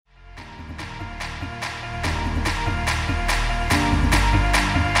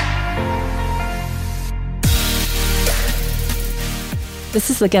This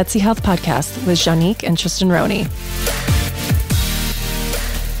is the Gutsy Health Podcast with Janique and Tristan Roney.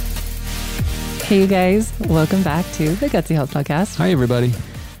 Hey, you guys. Welcome back to the Gutsy Health Podcast. Hi, everybody.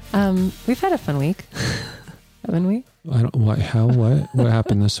 We've had a fun week, haven't we? What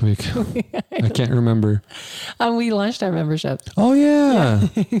happened this week? I can't remember. We launched our membership. Oh, yeah.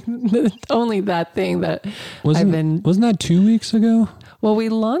 Only that thing that wasn't that 2 weeks ago? Well, we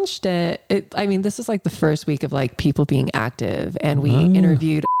launched it. This is like the first week of like people being active, and we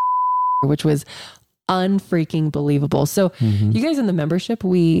interviewed, which was unfreaking believable. So you guys in the membership,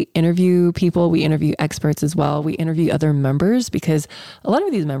 we interview people, we interview experts as well. We interview other members because a lot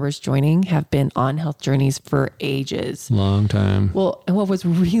of these members joining have been on health journeys for ages. Long time. Well, and what was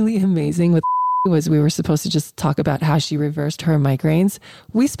really amazing with was we were supposed to just talk about how she reversed her migraines.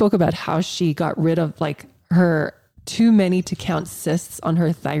 We spoke about how she got rid of like her too many to count cysts on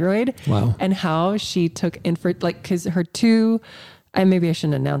her thyroid. Wow. And how she took because her two, maybe I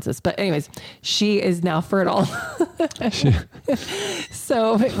shouldn't announce this, but anyways, she is now fertile.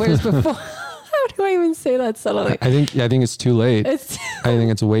 So whereas before, how do I even say that subtly? I think it's too late. I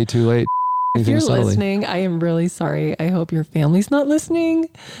think it's way too late. If you're listening, I am really sorry. I hope your family's not listening.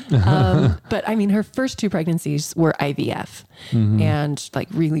 But her first two pregnancies were IVF and like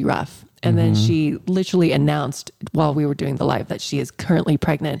really rough. And then she literally announced while we were doing the live that she is currently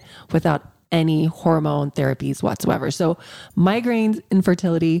pregnant without any hormone therapies whatsoever. So migraines,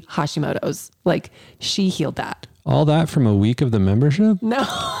 infertility, Hashimoto's, like she healed that. All that from a week of the membership? No.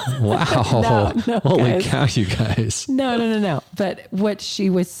 Wow. No, holy guys. cow, you guys. No. But what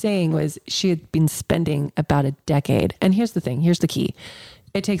she was saying was she had been spending about a decade. And here's the thing. Here's the key.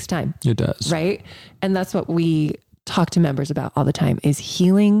 It takes time. It does. Right? And that's what we talk to members about all the time is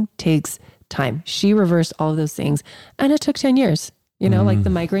healing takes time. She reversed all of those things and it took 10 years. Like the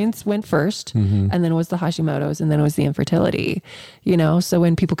migraines went first and then it was the Hashimoto's and then it was the infertility, So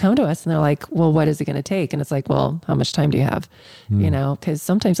when people come to us and they're like, well, what is it going to take? And it's like, well, how much time do you have? Because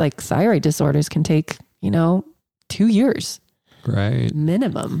sometimes like thyroid disorders can take, 2 years. Right.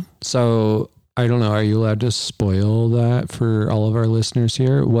 Minimum. So I don't know. Are you allowed to spoil that for all of our listeners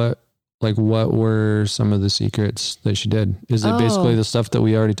here? What were some of the secrets that she did? Is it basically the stuff that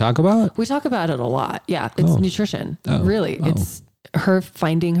we already talk about? We talk about it a lot. Yeah. It's nutrition. Really. It's her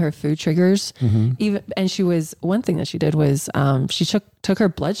finding her food triggers. Even, and one thing that she did was, she took her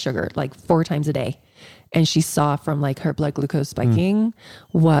blood sugar like 4 times a day. And she saw from like her blood glucose spiking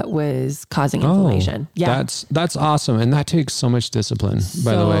what was causing inflammation. Yeah. That's awesome. And that takes so much discipline,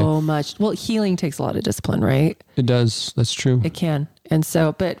 by the way. So much. Well, healing takes a lot of discipline, right? It does. That's true. It can. And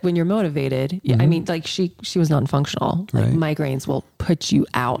so, but when you're motivated, she was non-functional. Like migraines will put you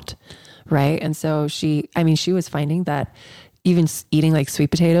out. Right. And so she was finding that even eating like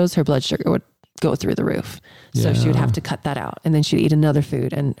sweet potatoes, her blood sugar would go through the roof. So she would have to cut that out. And then she'd eat another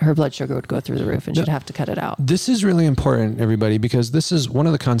food and her blood sugar would go through the roof and she'd have to cut it out. This is really important, everybody, because this is one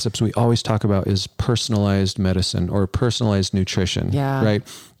of the concepts we always talk about is personalized medicine or personalized nutrition, right?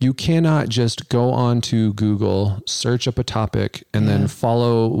 You cannot just go on to Google, search up a topic, and then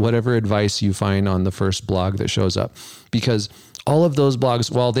follow whatever advice you find on the first blog that shows up. Because all of those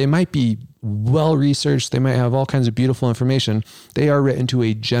blogs, while they might be well-researched, they might have all kinds of beautiful information, they are written to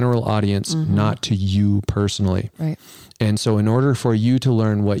a general audience, not to you personally. Right. And so in order for you to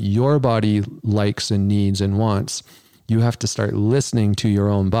learn what your body likes and needs and wants, you have to start listening to your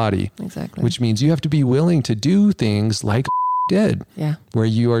own body. Exactly. Which means you have to be willing to do things like did, where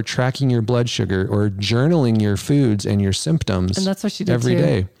you are tracking your blood sugar or journaling your foods and your symptoms. And that's what she did every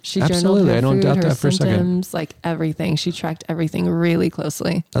day. She Absolutely. journaled her I don't food, doubt her that for a second. Like everything. She tracked everything really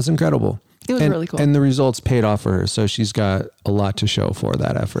closely. That's incredible. It was really cool. And the results paid off for her. So she's got a lot to show for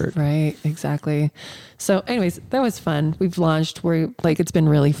that effort. Right. Exactly. So anyways, that was fun. We've launched it's been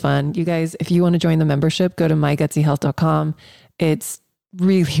really fun. You guys, if you want to join the membership, go to mygutsyhealth.com. It's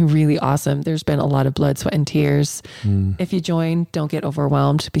really, really awesome. There's been a lot of blood, sweat, and tears. If you join, don't get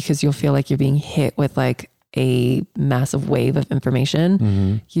overwhelmed because you'll feel like you're being hit with like a massive wave of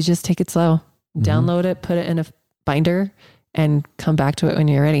information. You just take it slow, download it, put it in a binder, and come back to it when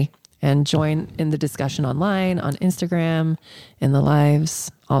you're ready. And join in the discussion online, on Instagram, in the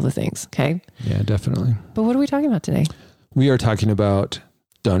lives, all the things. Okay. Yeah, definitely. But what are we talking about today? We are talking about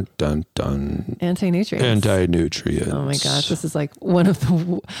Antinutrients. Oh my gosh. This is like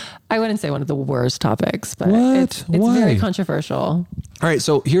I wouldn't say one of the worst topics, but it's Why? very controversial. All right.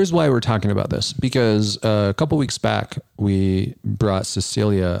 So here's why we're talking about this, because a couple weeks back, we brought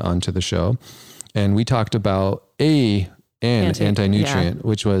Cecilia onto the show and we talked about anti-nutrient,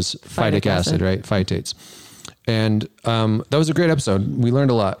 which was phytic acid, right? Phytates. And that was a great episode. We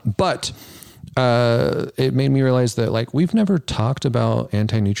learned a lot. But it made me realize that like we've never talked about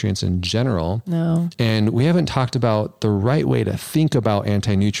anti-nutrients in general. No. And we haven't talked about the right way to think about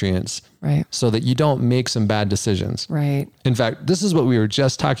anti-nutrients. Right. So that you don't make some bad decisions. Right. In fact, this is what we were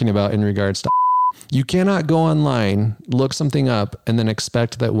just talking about in regards to you cannot go online, look something up, and then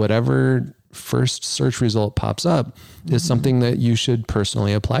expect that whatever first search result pops up is something that you should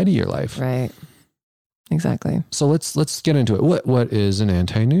personally apply to your life. Right. Exactly. So let's get into it. What is an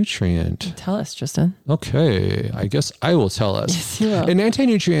anti-nutrient? Tell us, Tristan. Okay. I guess I will tell us. Yes, you will. An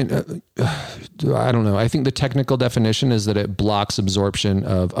anti-nutrient, I don't know. I think the technical definition is that it blocks absorption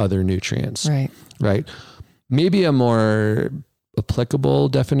of other nutrients. Right. Right. Maybe a more applicable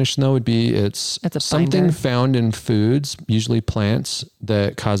definition though would be it's something binder. Found in foods, usually plants,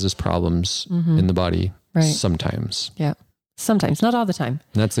 that causes problems in the body sometimes. Yeah. Sometimes, not all the time.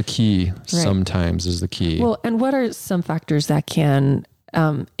 That's the key. Right. Sometimes is the key. Well, and what are some factors that can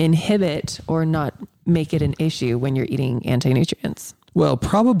inhibit or not make it an issue when you're eating anti-nutrients? Well,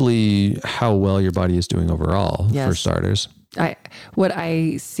 probably how well your body is doing overall, for starters. What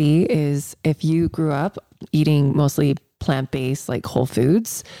I see is if you grew up eating mostly plant-based, like whole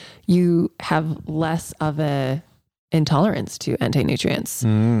foods, you have less of a intolerance to anti-nutrients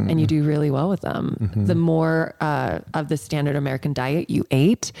and you do really well with them. The more of the standard American diet you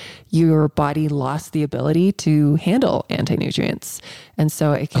ate, your body lost the ability to handle anti-nutrients. And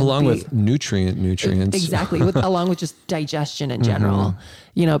so it can along with nutrients. Exactly. Along with just digestion in general,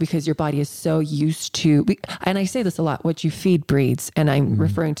 you know, because your body is so used to, and I say this a lot, what you feed breeds, and I'm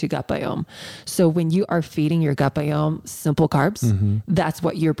referring to gut biome. So when you are feeding your gut biome simple carbs, that's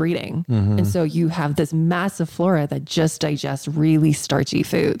what you're breeding. And so you have this massive flora that just digests really starchy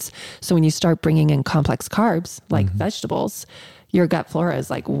foods. So when you start bringing in complex carbs, like vegetables, your gut flora is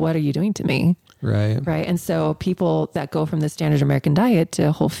like, what are you doing to me? Right. Right. And so people that go from the standard American diet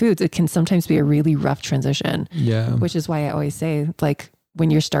to whole foods, it can sometimes be a really rough transition. Yeah. Which is why I always say, like, when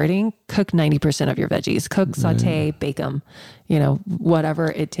you're starting, cook 90% of your veggies, cook, saute, bake them, you know,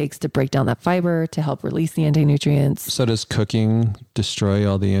 whatever it takes to break down that fiber to help release the anti-nutrients. So does cooking destroy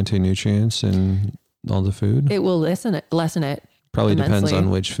all the anti-nutrients in all the food? It will lessen it. Probably immensely. Depends on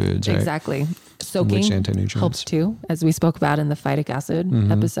which foods, right? Exactly. Soaking helps too, as we spoke about in the phytic acid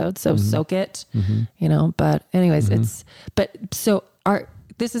episode. So soak it, you know, but anyways, this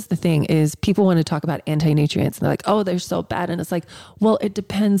is the thing is people want to talk about anti-nutrients and they're like, oh, they're so bad. And it's like, well, it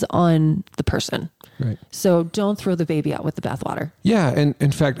depends on the person. Right. So don't throw the baby out with the bathwater. Yeah. And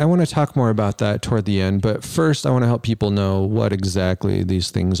in fact, I want to talk more about that toward the end, but first I want to help people know what exactly these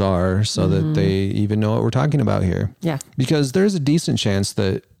things are so that they even know what we're talking about here. Yeah. Because there's a decent chance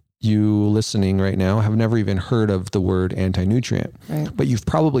that you listening right now have never even heard of the word anti-nutrient, but you've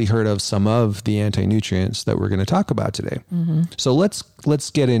probably heard of some of the anti-nutrients that we're going to talk about today. So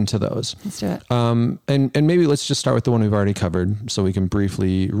let's get into those. Let's do it. And maybe let's just start with the one we've already covered so we can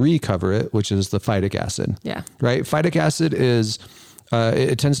briefly recover it, which is the phytic acid. Yeah. Right. Phytic acid is,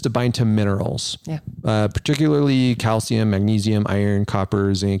 it tends to bind to minerals, particularly calcium, magnesium, iron,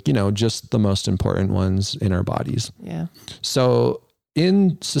 copper, zinc, you know, just the most important ones in our bodies. Yeah. So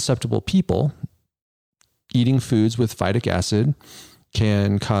in susceptible people, eating foods with phytic acid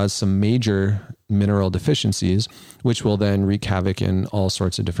can cause some major mineral deficiencies, which will then wreak havoc in all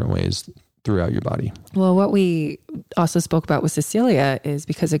sorts of different ways throughout your body. Well, what we also spoke about with Cecilia is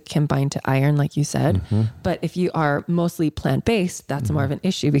because it can bind to iron, like you said, but if you are mostly plant-based, that's more of an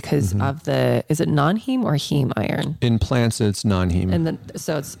issue because of is it non-heme or heme iron? In plants, it's non-heme. And then,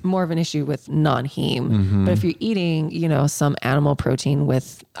 so it's more of an issue with non-heme, but if you're eating, you know, some animal protein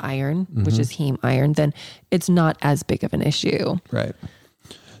with iron, which is heme iron, then it's not as big of an issue. Right.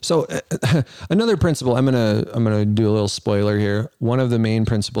 So another principle, I'm going to do a little spoiler here. One of the main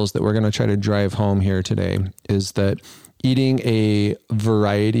principles that we're going to try to drive home here today is that eating a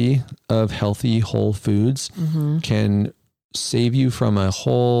variety of healthy whole foods can save you from a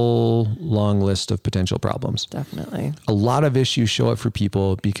whole long list of potential problems. Definitely. A lot of issues show up for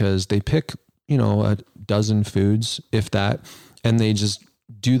people because they pick, you know, a dozen foods, if that, and they just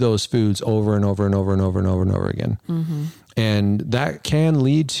do those foods over and over and over and over and over and over again. And that can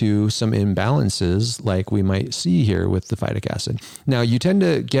lead to some imbalances like we might see here with the phytic acid. Now, you tend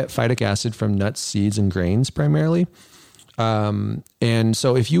to get phytic acid from nuts, seeds, and grains primarily. And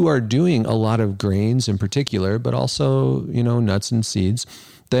so if you are doing a lot of grains in particular, but also, you know, nuts and seeds,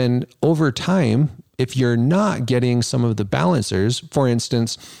 then over time, if you're not getting some of the balancers, for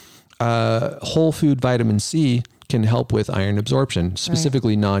instance, whole food vitamin C can help with iron absorption,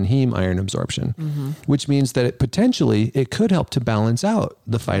 specifically non-heme iron absorption, which means that it could help to balance out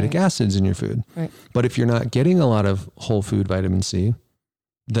the phytic acids in your food. But if you're not getting a lot of whole food vitamin C,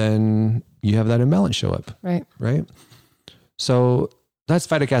 then you have that imbalance show up. Right. Right. So that's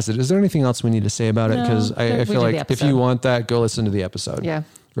phytic acid. Is there anything else we need to say about it? Because I feel like if you want that, go listen to the episode. Yeah.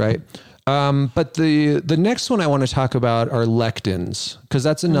 Right. But the next one I want to talk about are lectins, because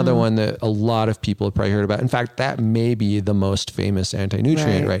that's another one that a lot of people have probably heard about. In fact, that may be the most famous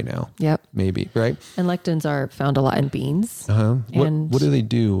anti-nutrient right now. Yep. Maybe, right? And lectins are found a lot in beans. What do they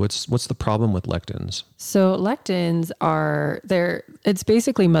do? What's the problem with lectins? So lectins it's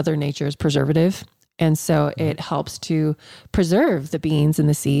basically Mother Nature's preservative. And so it helps to preserve the beans and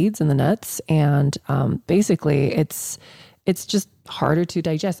the seeds and the nuts. And basically it's just harder to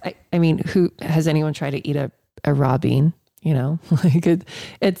digest. I mean, who has anyone tried to eat a raw bean? You know, like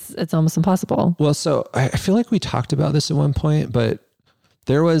it's almost impossible. Well, so I feel like we talked about this at one point, but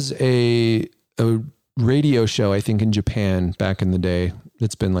there was a radio show, I think in Japan back in the day.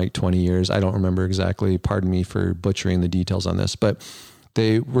 It's been like 20 years. I don't remember exactly. Pardon me for butchering the details on this, but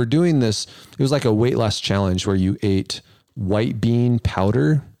they were doing this. It was like a weight loss challenge where you ate white bean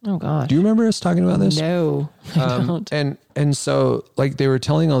powder. Oh gosh. Do you remember us talking about this? No, I don't. And so like they were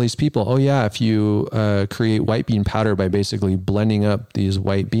telling all these people, oh yeah, if you create white bean powder by basically blending up these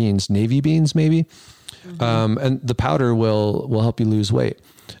white beans, navy beans maybe, and the powder will help you lose weight.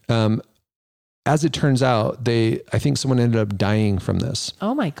 As it turns out, I think someone ended up dying from this.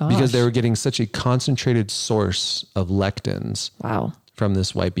 Oh my gosh. Because they were getting such a concentrated source of lectins. Wow. From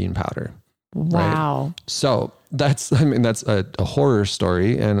this white bean powder. Wow. Right? So that's a horror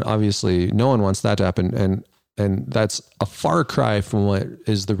story. And obviously no one wants that to happen. And that's a far cry from what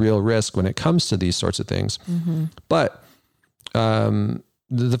is the real risk when it comes to these sorts of things. Mm-hmm. But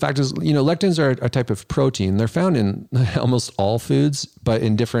the fact is, lectins are a type of protein. They're found in almost all foods, but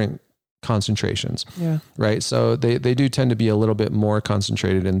in different concentrations. Yeah. Right. So they do tend to be a little bit more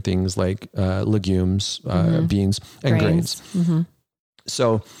concentrated in things like legumes, beans, and grains. Mm-hmm.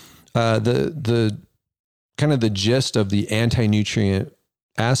 So the kind of the gist of the anti-nutrient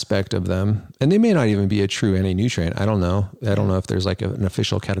aspect of them, and they may not even be a true anti-nutrient. I don't know. I don't know if there's like an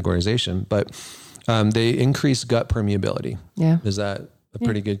official categorization, but they increase gut permeability. Yeah. Is that a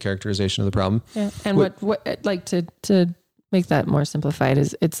pretty good characterization of the problem? Yeah. And what like to make that more simplified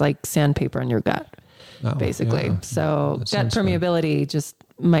is it's like sandpaper on your gut, basically. Yeah. So gut permeability just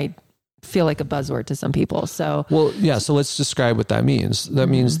might feel like a buzzword to some people. So, so let's describe what that means. That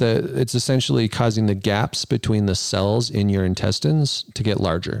means that it's essentially causing the gaps between the cells in your intestines to get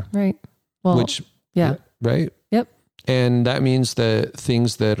larger. Right. Well, right. Yep. And that means that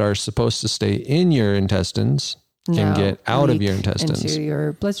things that are supposed to stay in your intestines can get out of your intestines into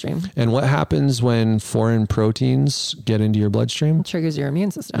your bloodstream. And what happens when foreign proteins get into your bloodstream? It triggers your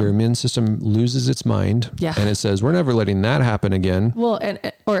immune system. Your immune system loses its mind. Yeah. And it says, we're never letting that happen again. Well,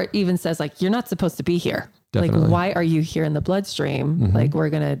 or it even says like, you're not supposed to be here. Definitely. Like, why are you here in the bloodstream? Mm-hmm. Like, we're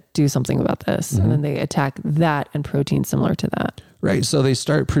going to do something about this. Mm-hmm. And then they attack that and proteins similar to that. Right. So they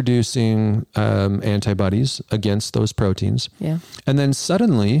start producing antibodies against those proteins. Yeah. And then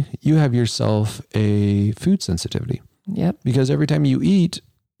suddenly you have yourself a food sensitivity. Yep. Because every time you eat,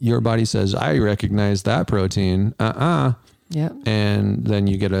 your body says, I recognize that protein. Yep. And then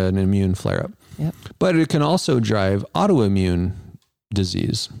you get an immune flare up. Yep. But it can also drive autoimmune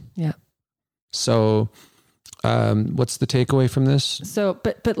disease. Yeah. So what's the takeaway from this? So,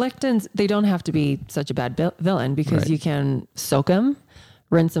 but lectins, they don't have to be such a bad villain because you can soak them,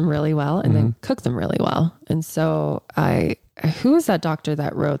 rinse them really well, and then cook them really well. And so who is that doctor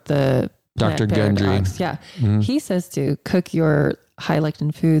that wrote the Dr. Gundry? Yeah. Mm-hmm. He says to cook your high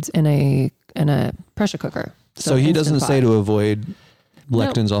lectin foods in a pressure cooker. So he doesn't say to avoid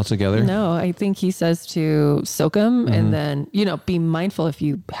lectins altogether? No, I think he says to soak them and then, be mindful if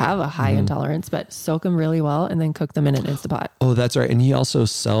you have a high intolerance, but soak them really well and then cook them in an Instapot. Oh, that's right. And he also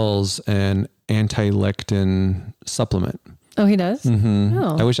sells an anti-lectin supplement. Oh, he does? Mm-hmm.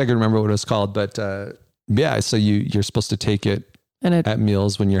 Oh. I wish I could remember what it's called, but so you're supposed to take it at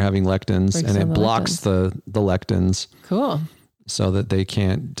meals when you're having lectins and it blocks the lectins. Cool. So that they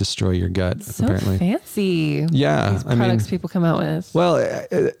can't destroy your gut, so apparently. Fancy. Yeah. These products people come out with. Well,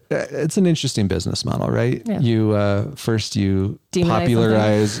 it's an interesting business model, right? Yeah. You first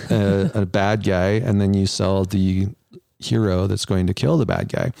popularize a bad guy and then you sell the hero that's going to kill the bad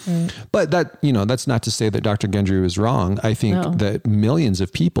guy. Right. But that's not to say that Dr. Gundry was wrong. I think that millions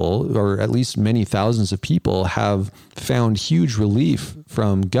of people, or at least many thousands of people, have found huge relief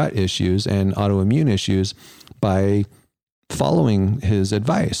from gut issues and autoimmune issues by following his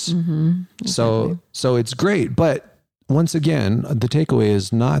advice. Mm-hmm. Exactly. So it's great. But once again, the takeaway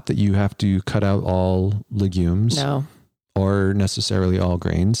is not that you have to cut out all legumes. No. or necessarily all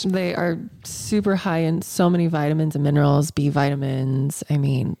grains. They are super high in so many vitamins and minerals, B vitamins. I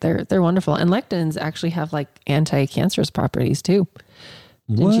mean, they're wonderful. And lectins actually have like anti-cancerous properties too.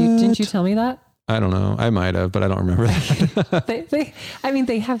 Didn't you tell me that? I don't know. I might have, but I don't remember that.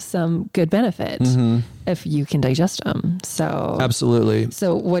 they have some good benefits if you can digest them. So absolutely.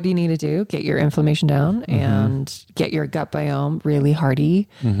 So what do you need to do? Get your inflammation down and get your gut biome really hardy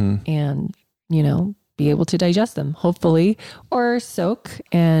and, be able to digest them, hopefully, or soak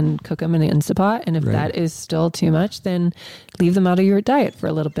and cook them in an Instapot. And if that is still too much, then leave them out of your diet for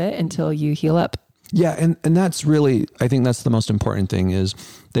a little bit until you heal up. Yeah. And that's really, I think that's the most important thing is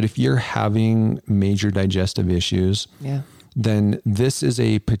that if you're having major digestive issues, then this is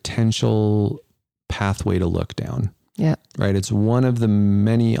a potential pathway to look down. Yeah. Right. It's one of the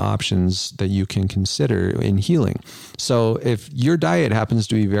many options that you can consider in healing. So if your diet happens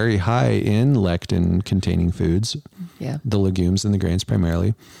to be very high in lectin containing foods, the legumes and the grains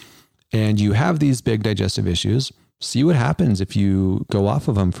primarily, and you have these big digestive issues, see what happens if you go off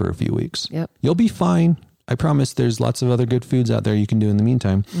of them for a few weeks. Yep. You'll be fine. I promise there's lots of other good foods out there you can do in the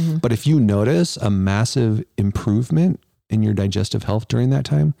meantime. But if you notice a massive improvement in your digestive health during that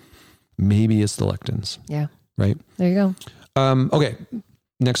time, maybe it's the lectins. Yeah. Right. There you go. Okay.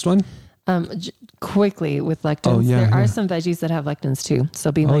 Next one. Quickly with lectins, there are some veggies that have lectins too.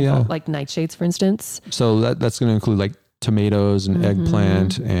 So be mindful, like nightshades, for instance. So that's going to include like tomatoes and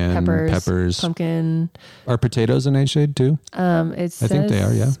eggplant and peppers, pumpkin. Are potatoes a nightshade too? I think they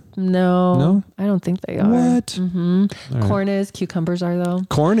are. Yeah. No, I don't think they are. What? Corn is. Cucumbers are though.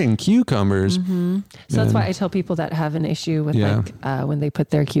 Corn and cucumbers. So that's why I tell people that have an issue with when they put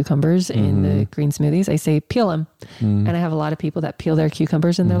their cucumbers in the green smoothies, I say peel them. And I have a lot of people that peel their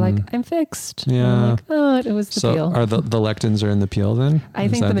cucumbers and they're like, I'm fixed. Yeah. And I'm like, oh, it was the peel. Are the lectins are in the peel then? I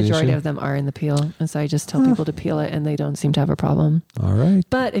think the majority of them are in the peel. And so I just tell people to peel it and they don't seem to have a problem. All right.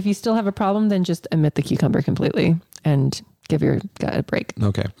 But if you still have a problem, then just omit the cucumber completely and give your gut a break.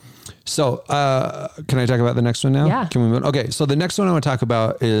 Okay. So, can I talk about the next one now? Yeah. Can we move? Okay. So the next one I want to talk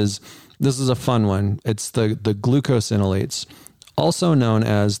about this is a fun one. It's the glucosinolates, also known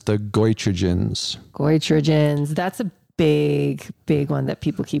as the goitrogens. Goitrogens. That's a big one that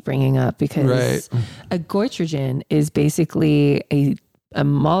people keep bringing up because a goitrogen is basically a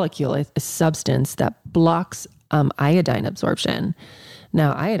molecule, a substance that blocks iodine absorption.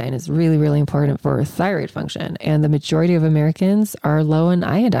 Now, iodine is really, really important for thyroid function, and the majority of Americans are low in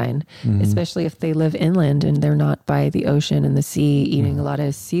iodine, especially if they live inland and they're not by the ocean and the sea, eating a lot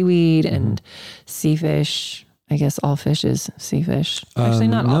of seaweed and sea fish. I guess all fish is sea fish. Actually,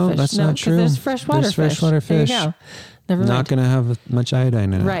 not all fish. That's not true. There's freshwater fish. Freshwater fish. There you go. Never mind. Not going to have much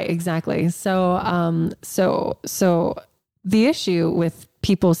iodine in it. Right, exactly. So, so the issue with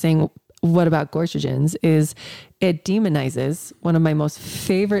people saying, what about goitrogens is it demonizes one of my most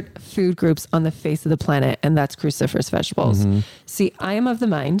favorite food groups on the face of the planet, and that's cruciferous vegetables. See, I am of the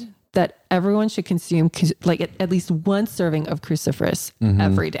mind that everyone should consume like at least one serving of cruciferous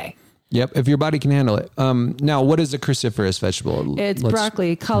every day. Yep, if your body can handle it. Now, what is a cruciferous vegetable? It's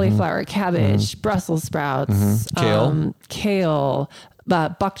broccoli, cauliflower, cabbage, Brussels sprouts, kale,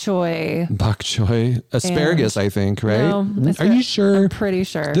 bok choy. Bok choy. Asparagus, I think, right? No, are you sure? I'm pretty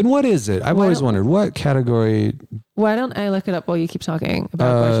sure. Then what is it? I've always wondered what category. Why don't I look it up while you keep talking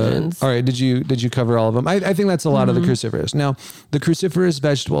about questions? All right. Did you cover all of them? I think that's a lot of the cruciferous. Now, the cruciferous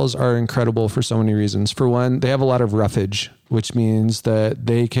vegetables are incredible for so many reasons. For one, they have a lot of roughage, which means that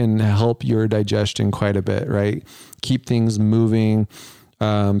they can help your digestion quite a bit, right? Keep things moving,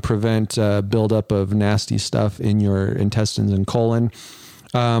 prevent buildup of nasty stuff in your intestines and colon.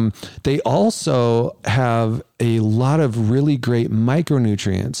 They also have a lot of really great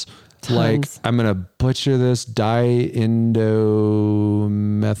micronutrients. Tons. Like, I'm going to butcher this,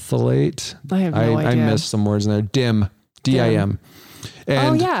 diindomethylate. I have no idea. I missed some words in there. DIM.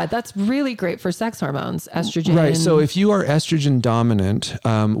 And that's really great for sex hormones, estrogen. Right. So if you are estrogen dominant,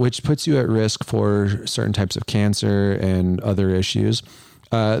 which puts you at risk for certain types of cancer and other issues,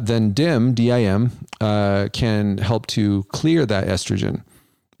 then DIM, can help to clear that estrogen,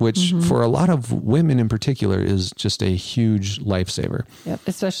 which for a lot of women in particular is just a huge lifesaver. Yep.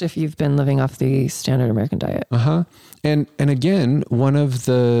 Especially if you've been living off the standard American diet. And again, one of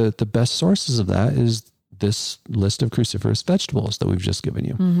the best sources of that is this list of cruciferous vegetables that we've just given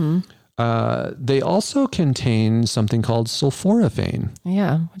you. They also contain something called sulforaphane.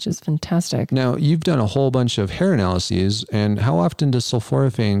 Yeah, which is fantastic. Now, you've done a whole bunch of hair analyses, and how often does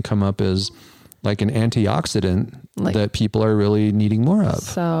sulforaphane come up as like an antioxidant that people are really needing more of?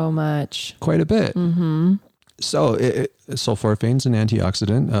 So much. Quite a bit. Sulforaphane's an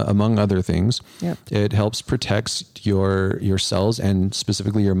antioxidant, among other things. Yep. It helps protect your cells and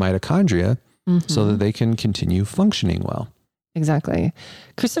specifically your mitochondria so that they can continue functioning well. Exactly.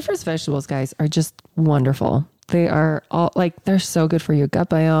 Cruciferous vegetables, guys, are just wonderful. They are all they're so good for your gut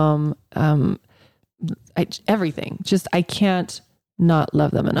biome. Everything. Just, I can't not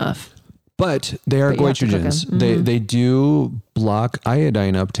love them enough. But they are goitrogens. They do block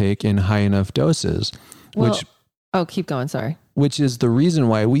iodine uptake in high enough doses, keep going. Sorry. Which is the reason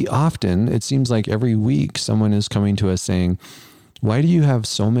why we often, it seems like every week someone is coming to us saying, why do you have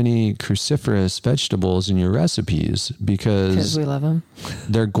so many cruciferous vegetables in your recipes? Because we love them.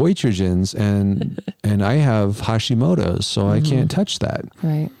 They're goitrogens and I have Hashimoto's, so I can't touch that.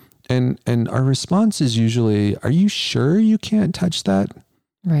 Right. And our response is usually, are you sure you can't touch that?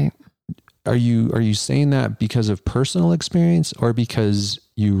 Right. Are you saying that because of personal experience or because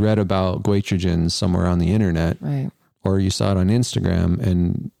you read about goitrogens somewhere on the internet? Right. Or you saw it on Instagram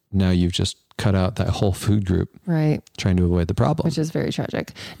and now you've just cut out that whole food group. Right. Trying to avoid the problem. Which is very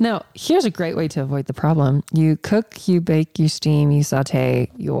tragic. Now, here's a great way to avoid the problem. You cook, you bake, you steam, you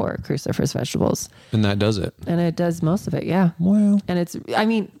saute your cruciferous vegetables. And that does it. And it does most of it. Yeah. Wow.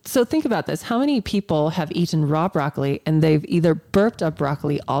 And so think about this. How many people have eaten raw broccoli and they've either burped up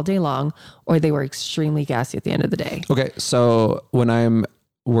broccoli all day long or they were extremely gassy at the end of the day? Okay. So when I'm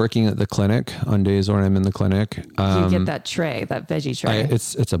working at the clinic on days when I'm in the clinic, you get that tray, that veggie tray.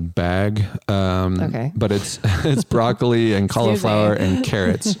 It's a bag. Okay. But it's broccoli and cauliflower and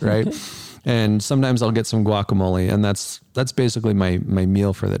carrots, right? And sometimes I'll get some guacamole, and that's basically my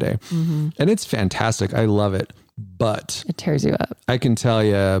meal for the day. And it's fantastic. I love it. But it tears you up. I can tell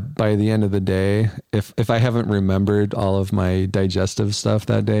you by the end of the day, if I haven't remembered all of my digestive stuff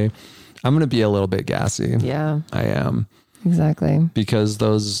that day, I'm going to be a little bit gassy. Yeah. I am. Exactly. Because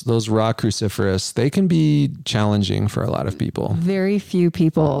those raw cruciferous, they can be challenging for a lot of people. Very few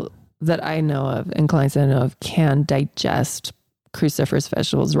people that I know of and clients that I know of can digest cruciferous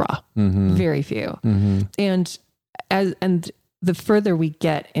vegetables raw. Very few. And the further we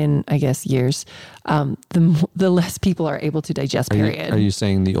get in, I guess, years, the less people are able to digest, period. Are you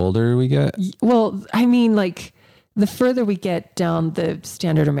saying the older we get? Well, I mean, the further we get down the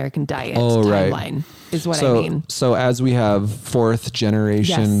standard American diet timeline is what I mean. So as we have fourth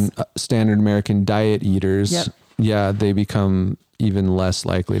generation standard American diet eaters, they become even less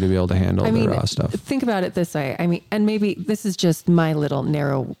likely to be able to handle the raw stuff. Think about it this way. I mean, and maybe this is just my little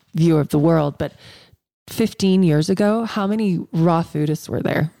narrow view of the world, but 15 years ago, how many raw foodists were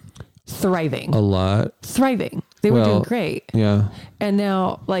there? Thriving. A lot. Thriving. They were doing great. Yeah. And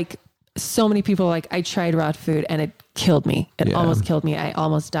now, so many people I tried raw food and it killed me. It almost killed me. I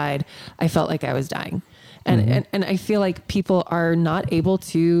almost died. I felt like I was dying. And and I feel like people are not able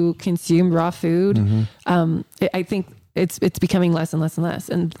to consume raw food. I think it's becoming less and less and less.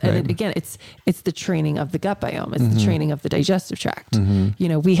 And again, it's the training of the gut biome. It's the training of the digestive tract.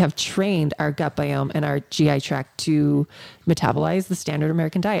 We have trained our gut biome and our GI tract to metabolize the standard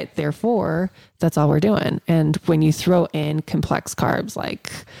American diet. Therefore, that's all we're doing. And when you throw in complex carbs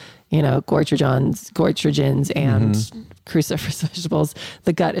goitrogens and cruciferous vegetables,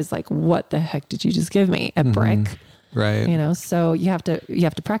 the gut is like, what the heck did you just give me? A brick? Right. So you have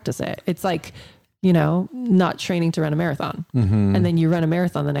to practice it. It's like, not training to run a marathon. And then you run a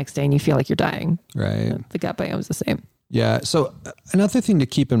marathon the next day and you feel like you're dying. Right. The gut biome is the same. Yeah. So another thing to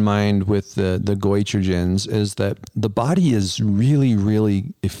keep in mind with the goitrogens is that the body is really,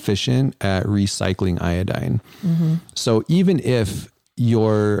 really efficient at recycling iodine. So even if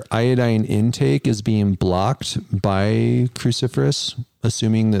your iodine intake is being blocked by cruciferous,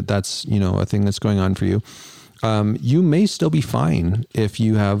 assuming that that's, a thing that's going on for you, you may still be fine if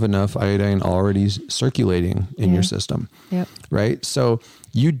you have enough iodine already circulating in your system. Yep. Right. So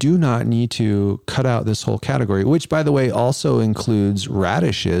you do not need to cut out this whole category, which by the way, also includes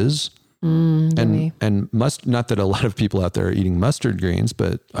radishes and not that a lot of people out there are eating mustard greens,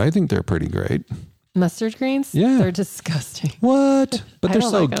 but I think they're pretty great. Mustard greens? Yeah. They're disgusting. What? But they're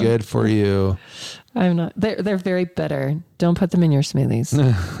so good for you. I'm not. They're very bitter. Don't put them in your smoothies.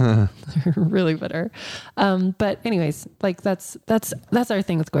 They're really bitter. But anyways, that's our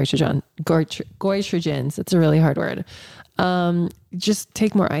thing with goitrogens. It's a really hard word. Just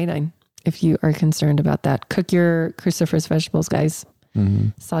take more iodine if you are concerned about that. Cook your cruciferous vegetables, guys.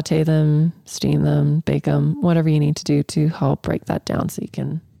 Saute them, steam them, bake them, whatever you need to do to help break that down so you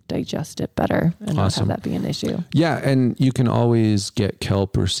can digest it better and not have that be an issue. Yeah. And you can always get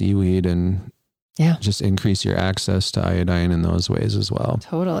kelp or seaweed and just increase your access to iodine in those ways as well.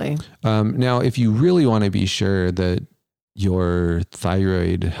 Totally. Now, if you really want to be sure that your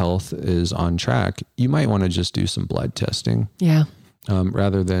thyroid health is on track, you might want to just do some blood testing. Yeah.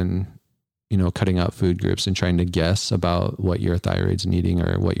 Rather than, cutting out food groups and trying to guess about what your thyroid's needing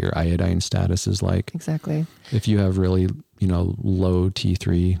or what your iodine status is like. Exactly. If you have really, low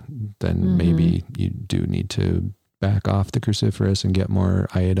T3, then maybe you do need to back off the cruciferous and get more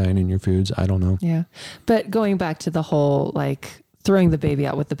iodine in your foods. I don't know. Yeah. But going back to the whole, like, throwing the baby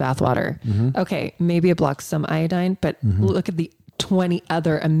out with the bathwater. Okay. Maybe it blocks some iodine, but look at the 20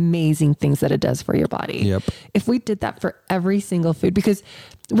 other amazing things that it does for your body. Yep. If we did that for every single food, because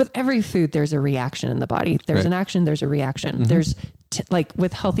with every food, there's a reaction in the body. There's an action, there's a reaction. There's like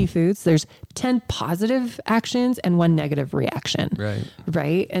with healthy foods, there's 10 positive actions and 1 negative reaction.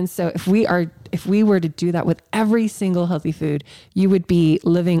 Right. And so if we were to do that with every single healthy food, you would be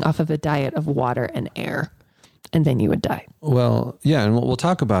living off of a diet of water and air. And then you would die. Well, yeah. And we'll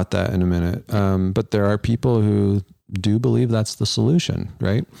talk about that in a minute. But there are people who do believe that's the solution,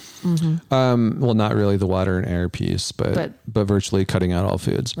 right? Well, not really the water and air piece, but virtually cutting out all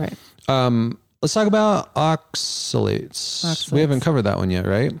foods. Right. Let's talk about oxalates. We haven't covered that one yet,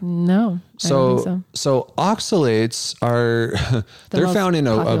 right? No. I don't think so oxalates are, they're found in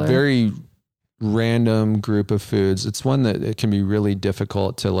a very random group of foods. It's one that it can be really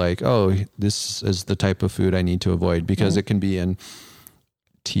difficult to like, oh, this is the type of food I need to avoid because it can be in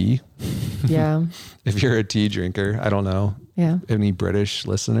tea. Yeah. If you're a tea drinker, I don't know. Yeah. Any British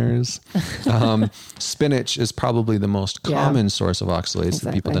listeners? Spinach is probably the most common source of oxalates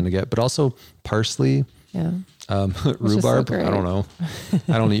that people tend to get, but also parsley. Yeah. Rhubarb. So I don't know.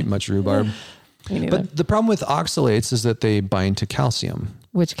 I don't eat much rhubarb. But the problem with oxalates is that they bind to calcium,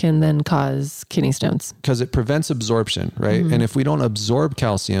 which can then cause kidney stones because it prevents absorption, right? And if we don't absorb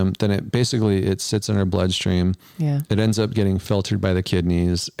calcium, then it sits in our bloodstream. Yeah. It ends up getting filtered by the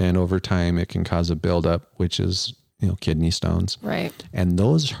kidneys, and over time it can cause a buildup, which is, kidney stones. Right. And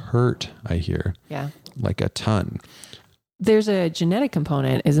those hurt, I hear. Yeah. Like a ton. There's a genetic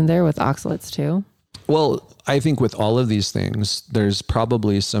component, isn't there, with oxalates too? Well, I think with all of these things, there's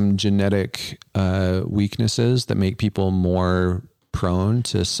probably some genetic weaknesses that make people more prone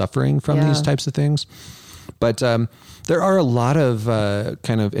to suffering from these types of things. But there are a lot of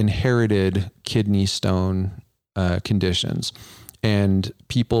kind of inherited kidney stone conditions, and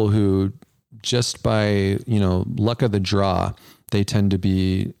people who just by, luck of the draw, they tend to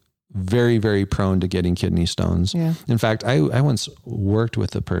be very, very prone to getting kidney stones. Yeah. In fact, I once worked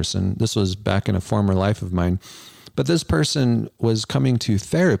with a person, this was back in a former life of mine, but this person was coming to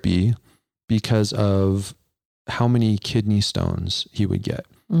therapy because of how many kidney stones he would get.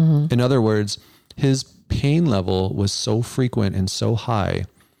 In other words, his pain level was so frequent and so high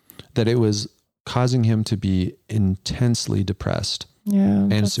that it was causing him to be intensely depressed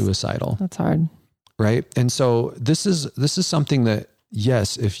and suicidal. That's hard. Right. And so this is something that,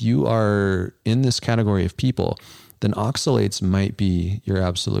 yes, if you are in this category of people, then oxalates might be your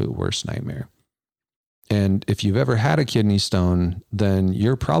absolute worst nightmare. And if you've ever had a kidney stone, then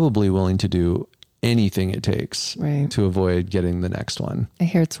you're probably willing to do anything it takes to avoid getting the next one. I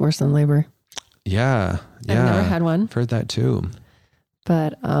hear it's worse than labor. Yeah. I've never had one. I've heard that too.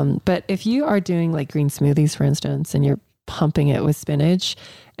 But if you are doing like green smoothies, for instance, and you're pumping it with spinach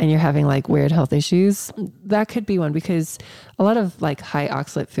and you're having like weird health issues, that could be one, because a lot of like high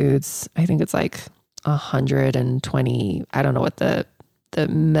oxalate foods, I think it's like 120, I don't know what the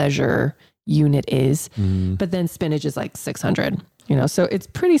measure unit is, but then spinach is like 600, so it's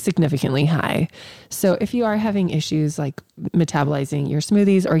pretty significantly high. So if you are having issues like metabolizing your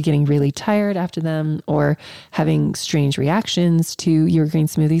smoothies or getting really tired after them or having strange reactions to your green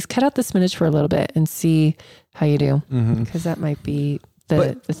smoothies, cut out the spinach for a little bit and see how you do, because that might be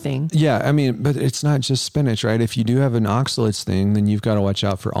the thing. Yeah. I mean, but it's not just spinach, right? If you do have an oxalates thing, then you've got to watch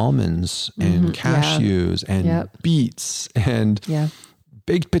out for almonds and cashews and beets and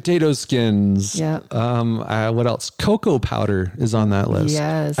baked potato skins. Yeah. What else? Cocoa powder is on that list.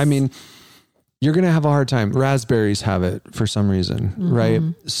 Yes. I mean, you're going to have a hard time. Raspberries have it for some reason, right?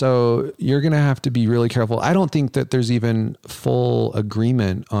 So you're going to have to be really careful. I don't think that there's even full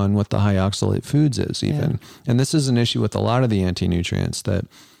agreement on what the high oxalate foods is even. And this is an issue with a lot of the anti-nutrients, that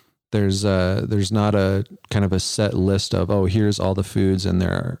there's not a kind of a set list of, oh, here's all the foods and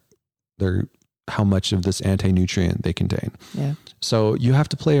they're how much of this anti-nutrient they contain. Yeah. So you have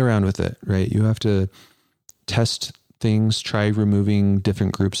to play around with it, right? You have to test things, try removing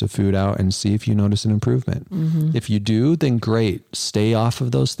different groups of food out and see if you notice an improvement. If you do, then great. Stay off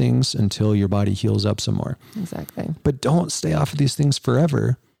of those things until your body heals up some more. Exactly. But don't stay off of these things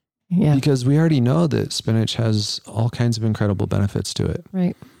forever. Yeah. Because we already know that spinach has all kinds of incredible benefits to it.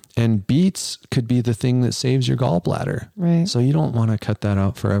 Right. And beets could be the thing that saves your gallbladder. Right. So you don't want to cut that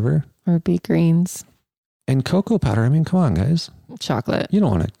out forever. Or beet greens. And cocoa powder. I mean, come on, guys. Chocolate. You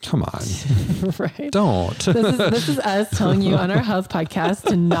don't want to, come on. Right. Don't. This is us telling you on our health podcast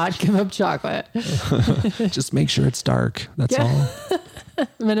to not give up chocolate. Just make sure it's dark. That's all.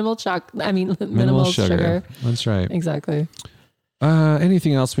 Minimal sugar. That's right. Exactly.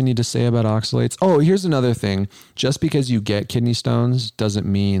 Anything else we need to say about oxalates? Oh, here's another thing. Just because you get kidney stones doesn't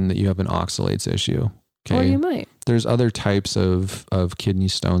mean that you have an oxalates issue. Okay. Or you might. There's other types of kidney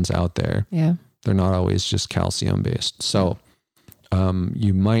stones out there. Yeah. They're not always just calcium based. So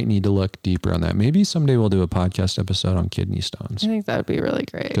you might need to look deeper on that. Maybe someday we'll do a podcast episode on kidney stones. I think that would be really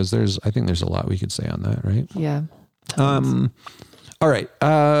great. Because I think there's a lot we could say on that, right? Yeah. All right.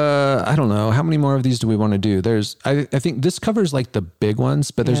 I don't know. How many more of these do we want to do? I think this covers like the big ones,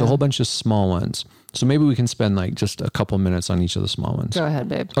 but there's a whole bunch of small ones. So maybe we can spend like just a couple minutes on each of the small ones. Go ahead,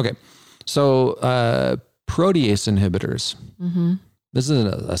 babe. Okay. So protease inhibitors. Mm-hmm. This is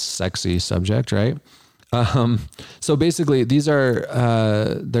a sexy subject, right? So basically these are,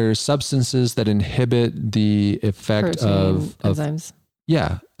 they're substances that inhibit the effect of enzymes.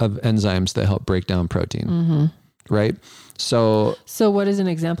 Yeah. Of enzymes that help break down protein. Mm-hmm. Right. So what is an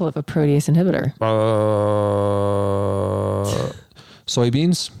example of a protease inhibitor?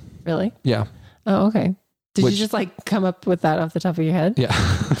 Soybeans. Really? Yeah. Oh, okay. Did you just like come up with that off the top of your head? Yeah.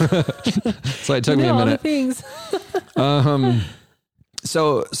 So it took me a minute. All the things.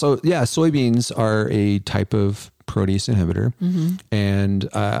 So yeah, soybeans are a type of protease inhibitor. Mm-hmm. And,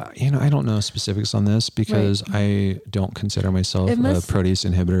 I don't know specifics on this because I don't consider myself a protease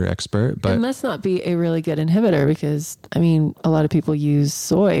inhibitor expert, but it must not be a really good inhibitor because a lot of people use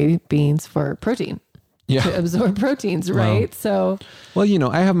soybeans for protein. Yeah. To absorb proteins, right?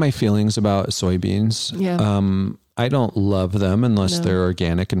 Well, I have my feelings about soybeans. Yeah. I don't love them unless they're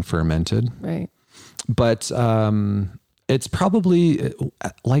organic and fermented. Right. But, it's probably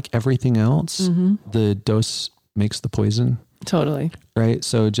like everything else. Mm-hmm. The dose makes the poison. Totally. Right.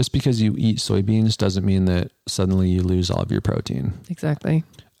 So just because you eat soybeans doesn't mean that suddenly you lose all of your protein. Exactly.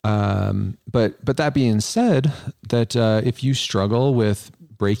 But that being said, that if you struggle with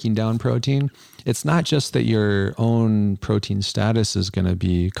breaking down protein, it's not just that your own protein status is going to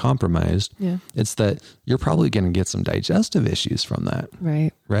be compromised. Yeah. It's that you're probably going to get some digestive issues from that.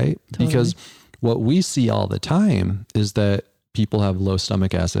 Right. Right. Totally. Because what we see all the time is that people have low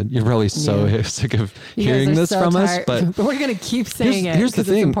stomach acid. You're probably so sick of hearing this from us, but we're going to keep saying it. Here's the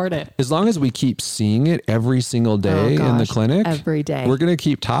thing. It's important. As long as we keep seeing it every single day in the clinic, every day, we're going to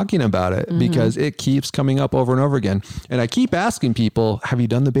keep talking about it because it keeps coming up over and over again. And I keep asking people, have you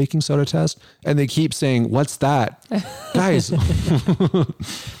done the baking soda test? And they keep saying, what's that? Guys,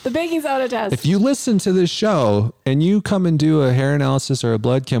 the baking soda test. If you listen to this show and you come and do a hair analysis or a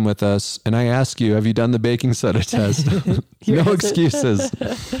blood chem with us, and I ask you, have you done the baking soda test? No excuses.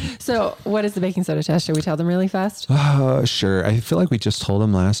 So what is the baking soda test? Should we tell them really fast? Sure. I feel like we just told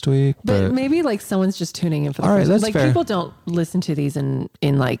them last week. But maybe like someone's just tuning in for the first. All right, that's like fair. People don't listen to these in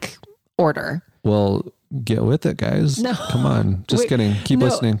like order. Well, get with it, guys. No. Come on. Just kidding. Keep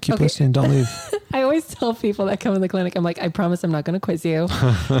listening. Keep listening. Don't leave. I always tell people that come in the clinic, I'm like, I promise I'm not going to quiz you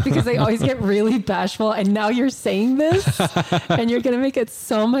because they always get really bashful. And now you're saying this and you're going to make it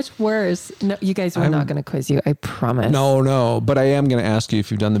so much worse. No, you guys, we're not going to quiz you. I promise. No. But I am going to ask you if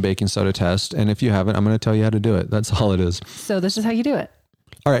you've done the baking soda test. And if you haven't, I'm going to tell you how to do it. That's all it is. So this is how you do it.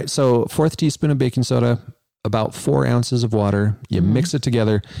 All right. So 4th teaspoon of baking soda, about 4 ounces of water. You mix it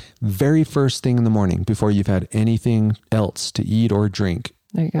together. Very first thing in the morning before you've had anything else to eat or drink.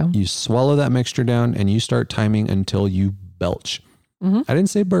 There you go. You swallow that mixture down and you start timing until you belch. Mm-hmm. I didn't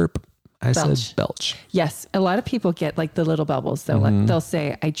say burp. I said belch. Yes. A lot of people get like the little bubbles. They'll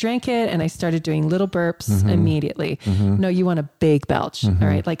say, I drank it and I started doing little burps immediately. No, you want a big belch. All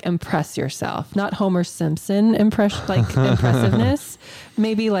right. Like impress yourself, not Homer Simpson impressiveness,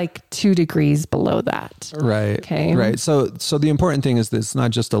 maybe like 2 degrees below that. Right. Okay. Right. So the important thing is that it's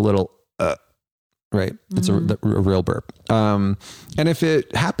not just a little, right. It's a real burp. And if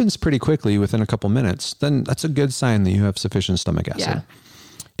it happens pretty quickly within a couple minutes, then that's a good sign that you have sufficient stomach acid. Yeah.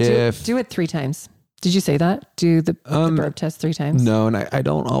 Do it 3 times. Did you say that? Do the burp test 3 times? No. And I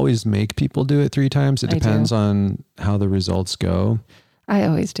don't always make people do it 3 times. It depends on how the results go. I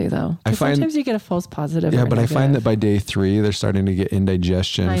always do though. Sometimes you get a false positive. Yeah, but I find that by day 3, they're starting to get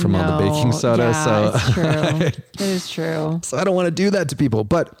indigestion from all the baking soda. Yeah, so it's true. It is true. So I don't want to do that to people.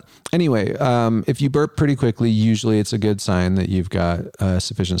 But anyway, if you burp pretty quickly, usually it's a good sign that you've got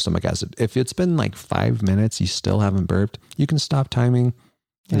sufficient stomach acid. If it's been like 5 minutes, you still haven't burped, you can stop timing.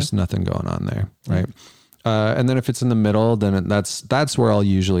 There's nothing going on there, right? And then if it's in the middle, then that's where I'll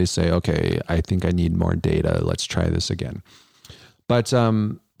usually say, okay, I think I need more data. Let's try this again. But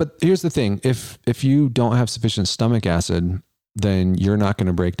here's the thing. If you don't have sufficient stomach acid, then you're not going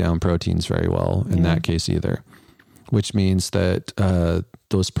to break down proteins very well in that case either, which means that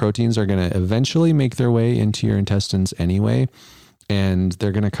those proteins are going to eventually make their way into your intestines anyway, and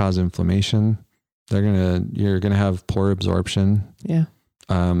they're going to cause inflammation. You're going to have poor absorption. Yeah.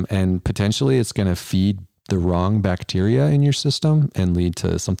 And potentially it's going to feed the wrong bacteria in your system and lead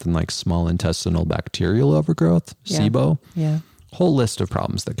to something like small intestinal bacterial overgrowth, SIBO. Yeah. Whole list of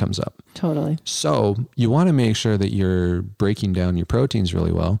problems that comes up. Totally. So you want to make sure that you're breaking down your proteins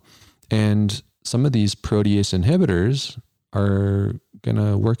really well. And some of these protease inhibitors are going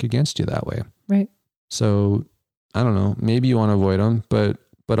to work against you that way. Right. So I don't know, maybe you want to avoid them,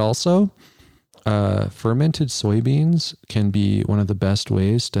 but also fermented soybeans can be one of the best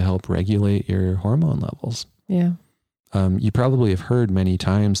ways to help regulate your hormone levels. Yeah. You probably have heard many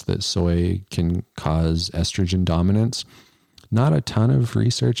times that soy can cause estrogen dominance. Not a ton of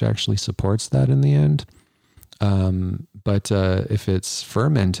research actually supports that in the end. But if it's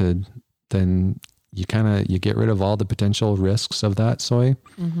fermented, then you get rid of all the potential risks of that soy,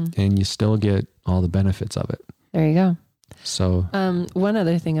 and you still get all the benefits of it. There you go. So, one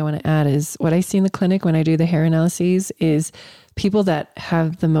other thing I want to add is what I see in the clinic when I do the hair analyses is people that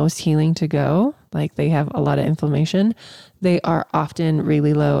have the most healing to go, like they have a lot of inflammation. They are often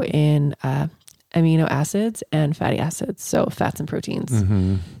really low in, amino acids and fatty acids. So fats and proteins.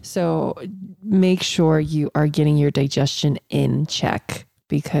 So make sure you are getting your digestion in check,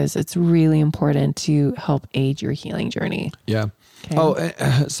 because it's really important to help aid your healing journey. Yeah. Okay.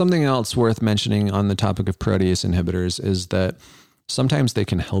 Oh, something else worth mentioning on the topic of protease inhibitors is that sometimes they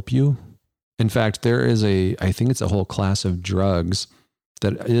can help you. In fact, I think it's a whole class of drugs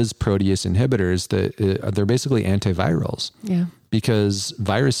that is protease inhibitors that they're basically antivirals. Yeah. Because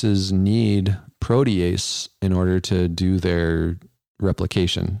viruses need protease in order to do their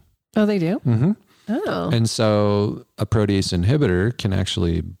replication. Oh, they do? Mm-hmm. Oh. And so a protease inhibitor can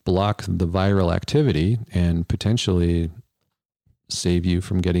actually block the viral activity and potentially save you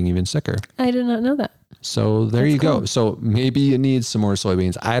from getting even sicker. I did not know that. So there you go. So maybe you need some more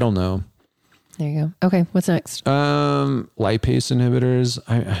soybeans. I don't know. There you go. Okay. What's next? Lipase inhibitors.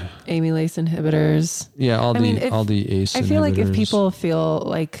 Amylase inhibitors. Yeah. All the ACE I feel inhibitors. like if people feel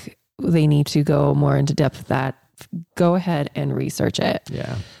like they need to go more into depth with that, go ahead and research it.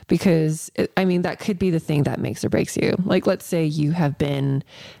 Yeah. Because that could be the thing that makes or breaks you. Like, let's say you have been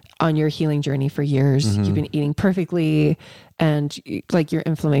on your healing journey for years. You've been eating perfectly and like your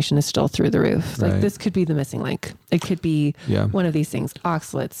inflammation is still through the roof. Like this could be the missing link. It could be one of these things,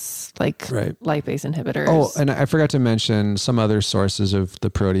 oxalates, like lipase inhibitors. Oh, and I forgot to mention some other sources of the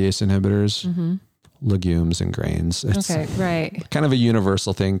protease inhibitors. Legumes and grains. It's right. Kind of a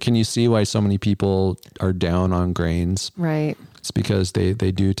universal thing. Can you see why so many people are down on grains? Right. It's because they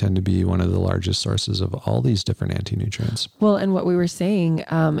do tend to be one of the largest sources of all these different anti-nutrients. Well, and what we were saying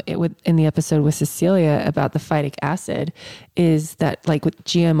in the episode with Cecilia about the phytic acid is that, like with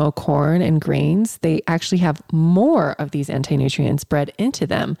GMO corn and grains, they actually have more of these anti-nutrients bred into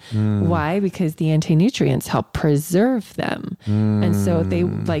them. Why? Because the anti-nutrients help preserve them. And so they,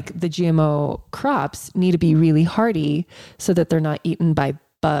 like the GMO crops, need to be really hardy so that they're not eaten by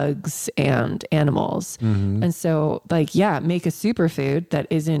bugs and animals. And so make a superfood that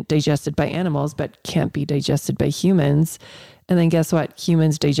isn't digested by animals, but can't be digested by humans. And then guess what?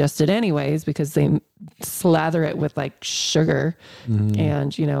 Humans digest it anyways, because they slather it with like sugar and,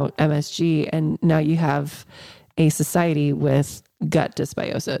 MSG. And now you have a society with gut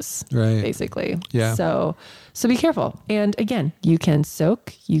dysbiosis, basically. Yeah. So be careful. And again, you can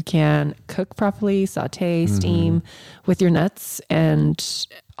soak, you can cook properly, saute, steam with your nuts and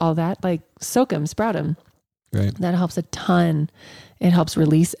all that. Like soak them, sprout them. Right. That helps a ton. It helps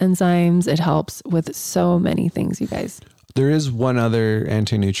release enzymes. It helps with so many things, you guys. There is one other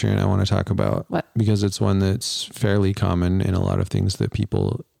anti-nutrient I want to talk about. What? Because it's one that's fairly common in a lot of things that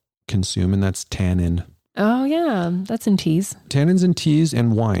people consume, and that's tannin. Oh yeah, that's in teas. Tannins in teas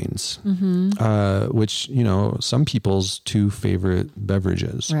and wines, which, some people's two favorite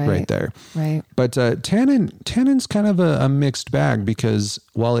beverages right there. Right. But tannin's kind of a mixed bag, because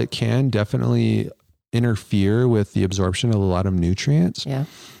while it can definitely interfere with the absorption of a lot of nutrients,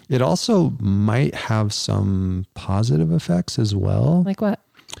 it also might have some positive effects as well. Like what?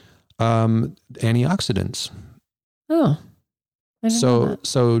 Antioxidants. Oh.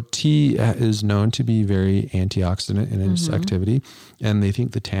 So tea is known to be very antioxidant in its activity, and they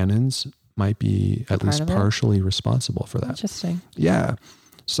think the tannins might be at least partially responsible for that. Interesting. Yeah.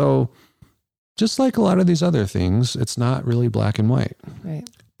 So just like a lot of these other things, it's not really black and white. Right.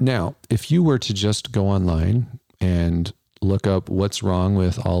 Now, if you were to just go online and look up what's wrong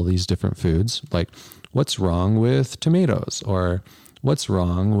with all these different foods, like what's wrong with tomatoes or what's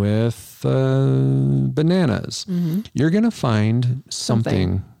wrong with bananas, you're going to find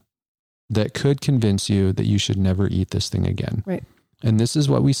something that could convince you that you should never eat this thing again. Right. And this is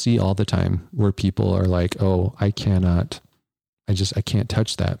what we see all the time, where people are like, oh, I can't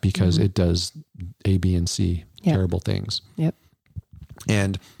touch that because it does A, B, and C, terrible things. Yep.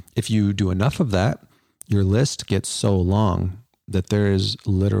 And if you do enough of that, your list gets so long that there is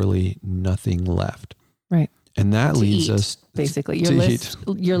literally nothing left. Right. And that leads us basically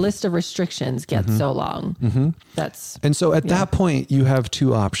your list of restrictions gets so long. And so at that point you have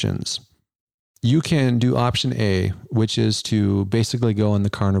two options. You can do option A, which is to basically go on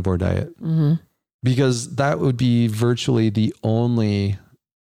the carnivore diet, because that would be virtually the only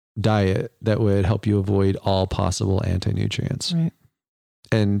diet that would help you avoid all possible anti-nutrients. Right.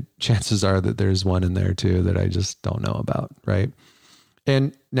 And chances are that there's one in there too that I just don't know about. Right.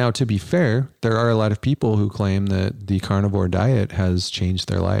 And now, to be fair, there are a lot of people who claim that the carnivore diet has changed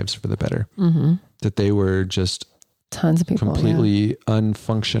their lives for the better, that they were just tons of people completely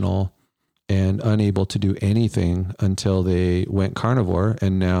unfunctional and unable to do anything until they went carnivore.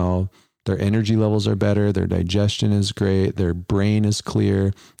 And now their energy levels are better. Their digestion is great. Their brain is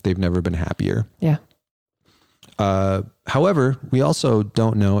clear. They've never been happier. Yeah. However, we also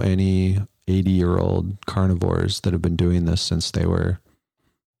don't know any 80-year-old carnivores that have been doing this since they were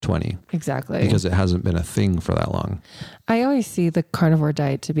 20. Exactly. Because it hasn't been a thing for that long. I always see the carnivore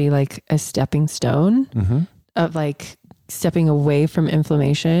diet to be like a stepping stone of like stepping away from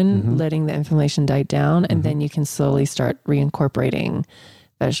inflammation, letting the inflammation die down, and then you can slowly start reincorporating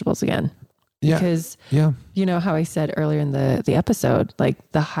vegetables again. Yeah. Because you know how I said earlier in the episode,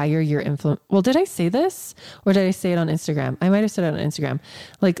 like the higher your well, did I say this or did I say it on Instagram? I might've said it on Instagram.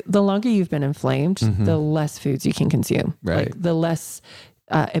 Like the longer you've been inflamed, the less foods you can consume. Right. Like the less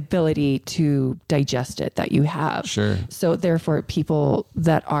ability to digest it that you have. Sure. So therefore people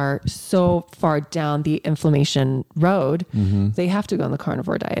that are so far down the inflammation road, they have to go on the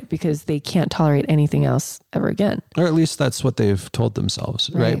carnivore diet because they can't tolerate anything else ever again. Or at least that's what they've told themselves.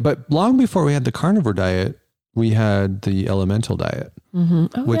 Right. But long before we had the carnivore diet, we had the elemental diet,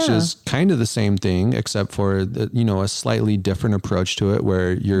 which is kind of the same thing, except for a slightly different approach to it,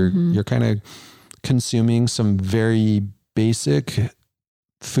 where you're kind of consuming some very basic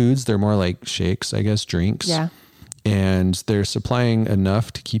foods. They're more like shakes, I guess, drinks. Yeah. And they're supplying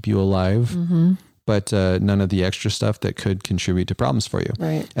enough to keep you alive, but none of the extra stuff that could contribute to problems for you.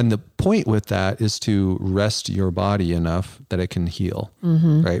 Right. And the point with that is to rest your body enough that it can heal,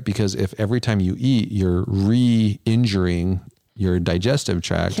 right? Because if every time you eat, you're re-injuring your digestive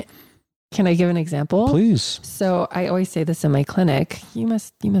tract. Can I give an example? Please. So I always say this in my clinic. You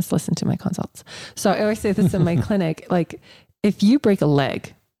must listen to my consults. So I always say this in my clinic, like, if you break a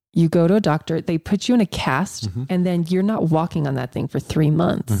leg, you go to a doctor, they put you in a cast, and then you're not walking on that thing for 3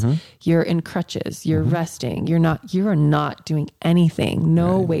 months. You're in crutches, you're resting, you are not doing anything,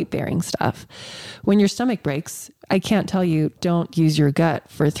 no weight bearing stuff. When your stomach breaks, I can't tell you, don't use your gut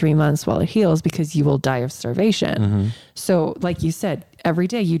for 3 months while it heals, because you will die of starvation. So like you said, every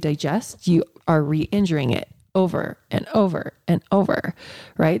day you digest, you are re-injuring it over and over and over,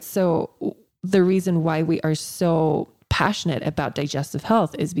 right? So the reason why we are so passionate about digestive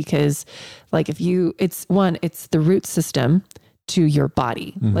health is because, like, it's the root system to your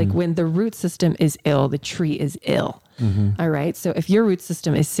body. Like when the root system is ill, the tree is ill. All right. So if your root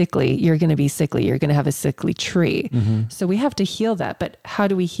system is sickly, you're going to be sickly. You're going to have a sickly tree. So we have to heal that. But how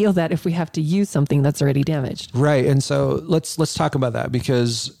do we heal that if we have to use something that's already damaged? Right. And so let's talk about that,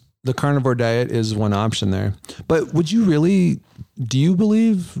 because the carnivore diet is one option there. But do you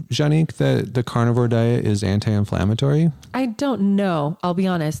believe, Janique, that the carnivore diet is anti-inflammatory? I don't know. I'll be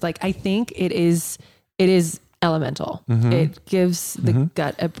honest. Like, I think it is elemental. It gives the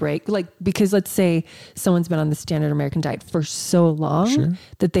gut a break. Like, because let's say someone's been on the standard American diet for so long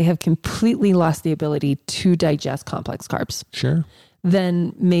that they have completely lost the ability to digest complex carbs. Sure.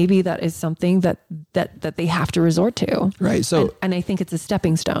 Then maybe that is something that they have to resort to. Right. So, and I think it's a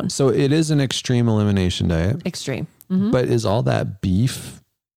stepping stone. So it is an extreme elimination diet. Extreme. But is all that beef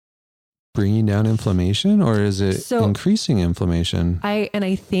bringing down inflammation, or is it increasing inflammation?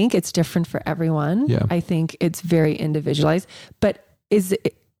 I think it's different for everyone. Yeah. I think it's very individualized, but is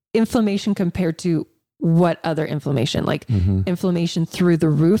it inflammation compared to what other inflammation, like inflammation through the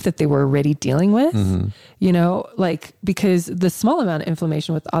roof that they were already dealing with, you know, like, because the small amount of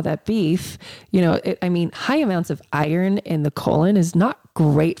inflammation with all that beef, you know, high amounts of iron in the colon is not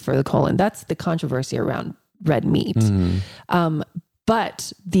great for the colon. That's the controversy around red meat.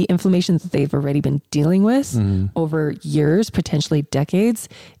 But the inflammation that they've already been dealing with over years, potentially decades,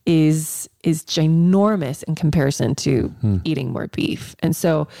 is ginormous in comparison to eating more beef. And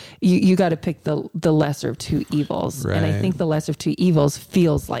so you got to pick the lesser of two evils. Right. And I think the lesser of two evils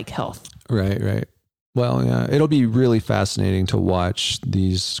feels like health. Right. Well, yeah, it'll be really fascinating to watch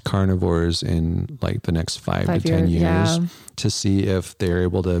these carnivores in like the next 5 to 10 years to see if they're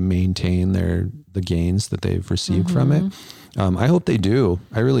able to maintain the gains that they've received from it. I hope they do.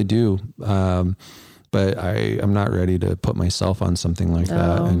 I really do. But I'm not ready to put myself on something like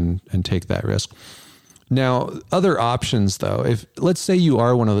that and take that risk. Now, other options though, if let's say you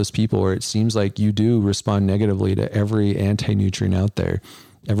are one of those people where it seems like you do respond negatively to every anti-nutrient out there.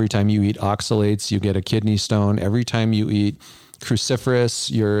 Every time you eat oxalates, you get a kidney stone. Every time you eat cruciferous,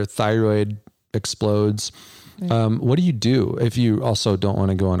 your thyroid explodes. What do you do if you also don't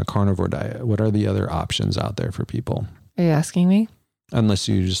want to go on a carnivore diet? What are the other options out there for people? Are you asking me? Unless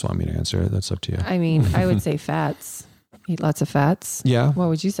you just want me to answer it. That's up to you. I mean, I would say fats. Eat lots of fats. Yeah. What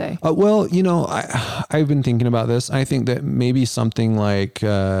would you say? Well, you know, I've been thinking about this. I think that maybe something like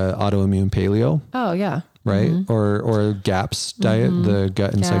autoimmune paleo. Oh, yeah. Right. Or GAPS diet, the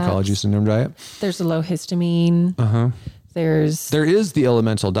gut and psychology syndrome diet. There's a low histamine. There is the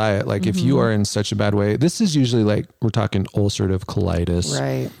elemental diet. Like if you are in such a bad way, this is usually like, we're talking ulcerative colitis,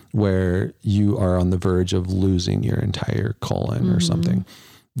 right? Where you are on the verge of losing your entire colon or something.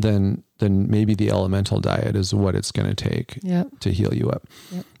 Then maybe the elemental diet is what it's going to take to heal you up.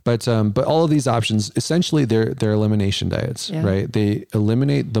 But all of these options, essentially they're elimination diets, right? They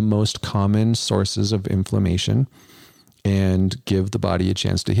eliminate the most common sources of inflammation and give the body a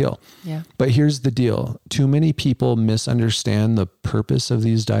chance to heal. Yeah. But here's the deal. Too many people misunderstand the purpose of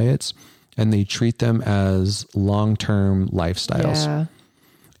these diets and they treat them as long-term lifestyles. Yeah.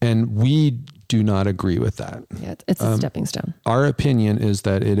 And we do not agree with that. Yeah, it's a stepping stone. Our opinion is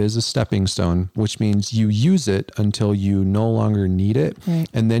that it is a stepping stone, which means you use it until you no longer need it. Right.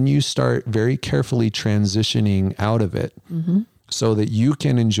 And then you start very carefully transitioning out of it so that you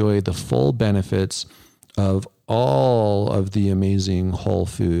can enjoy the full benefits of all of the amazing whole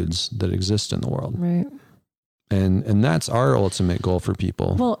foods that exist in the world. Right. And that's our ultimate goal for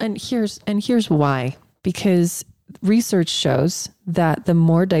people. Well, and here's why. Because research shows that the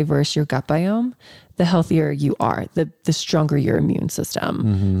more diverse your gut biome, the healthier you are, the stronger your immune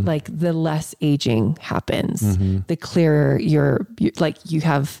system, like the less aging happens, the clearer you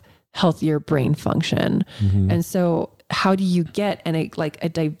have healthier brain function. And so how do you get a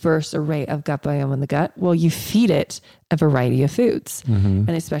diverse array of gut biome in the gut? Well, you feed it a variety of foods and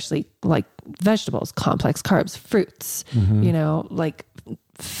especially like vegetables, complex carbs, fruits, you know, like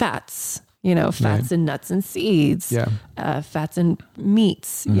fats, you know, fats and nuts and seeds, fats and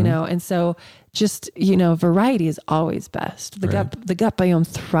meats, you know, and so just, you know, variety is always best. The gut biome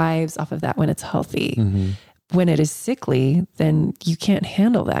thrives off of that when it's healthy. When it is sickly, then you can't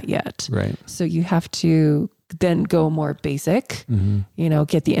handle that yet. Right. So you have to then go more basic, you know,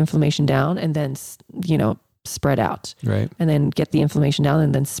 get the inflammation down and then, you know, spread out. Right. And then get the inflammation down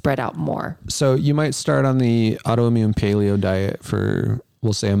and then spread out more. So you might start on the autoimmune paleo diet for,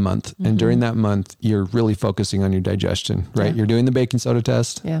 we'll say, a month. And during that month, you're really focusing on your digestion, right? Yeah. You're doing the baking soda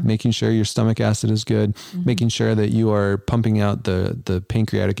test, making sure your stomach acid is good, making sure that you are pumping out the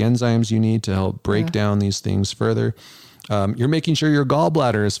pancreatic enzymes you need to help break down these things further. You're making sure your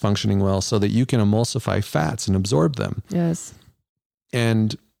gallbladder is functioning well so that you can emulsify fats and absorb them. Yes.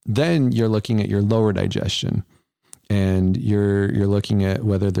 And then you're looking at your lower digestion and you're looking at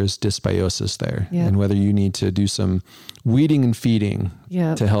whether there's dysbiosis there and whether you need to do some weeding and feeding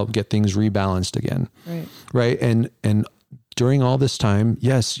to help get things rebalanced again. Right. And during all this time,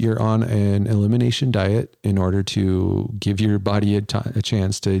 yes, you're on an elimination diet in order to give your body a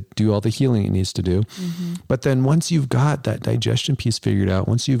chance to do all the healing it needs to do. But then once you've got that digestion piece figured out,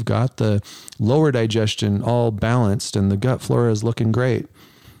 once you've got the lower digestion all balanced and the gut flora is looking great,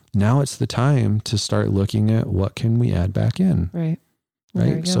 now it's the time to start looking at what can we add back in.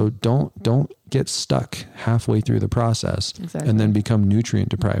 Right. So don't get stuck halfway through the process and then become nutrient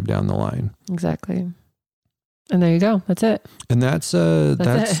deprived down the line. Exactly. And there you go. That's it. And that's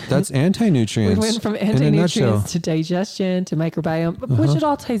anti-nutrients. We went from anti-nutrients to digestion to microbiome, which it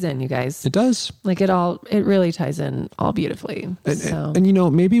all ties in, you guys. It does. Like it really ties in all beautifully. And you know,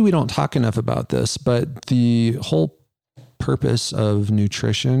 maybe we don't talk enough about this, but the whole purpose of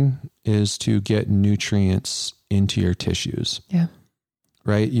nutrition is to get nutrients into your tissues. Yeah.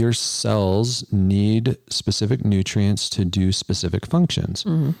 Right? Your cells need specific nutrients to do specific functions.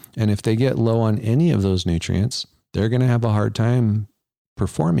 Mm-hmm. And if they get low on any of those nutrients, they're going to have a hard time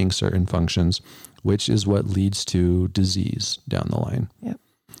performing certain functions, which is what leads to disease down the line. Yep.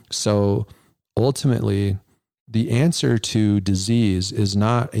 So ultimately, the answer to disease is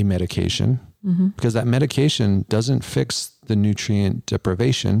not a medication, because that medication doesn't fix the nutrient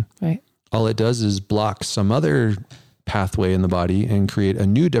deprivation. Right. All it does is block some other pathway in the body and create a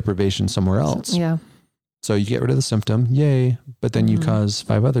new deprivation somewhere else. Yeah. So you get rid of the symptom, yay, but then you cause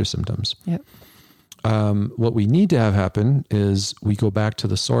 5 other symptoms. Yep. What we need to have happen is we go back to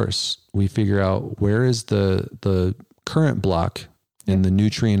the source. We figure out where is the current block in the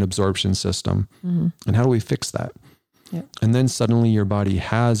nutrient absorption system, and how do we fix that? Yep. And then suddenly your body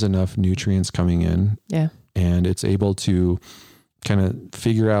has enough nutrients coming in, and it's able to kind of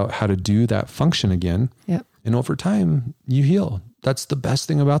figure out how to do that function again. Yep. And over time, you heal. That's the best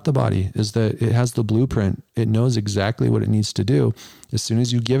thing about the body, is that it has the blueprint. It knows exactly what it needs to do. As soon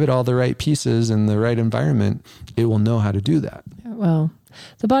as you give it all the right pieces and the right environment, it will know how to do that. Yeah, well,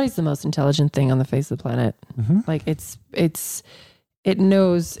 the body's the most intelligent thing on the face of the planet. Like it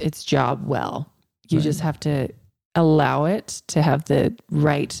knows its job well. You just have to allow it to have the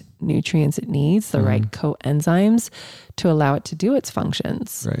right nutrients it needs, the right coenzymes to allow it to do its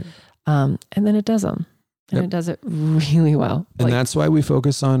functions. Right. And then it does them. And it does it really well. And that's why we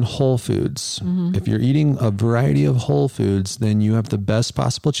focus on whole foods. If you're eating a variety of whole foods, then you have the best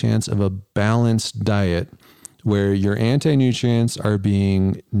possible chance of a balanced diet where your anti-nutrients are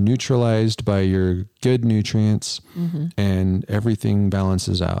being neutralized by your good nutrients, and everything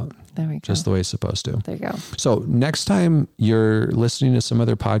balances out. There we go. Just the way it's supposed to. There you go. So next time you're listening to some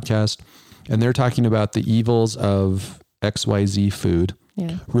other podcast and they're talking about the evils of XYZ food,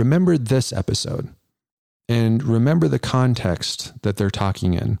 remember this episode. And remember the context that they're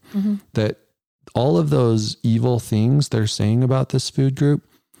talking in, that all of those evil things they're saying about this food group,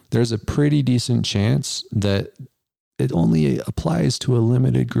 there's a pretty decent chance that it only applies to a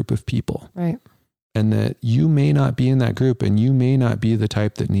limited group of people. Right. And that you may not be in that group, and you may not be the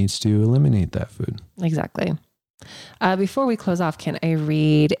type that needs to eliminate that food. Exactly. Before we close off, can I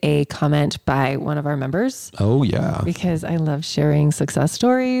read a comment by one of our members? Oh, yeah. Because I love sharing success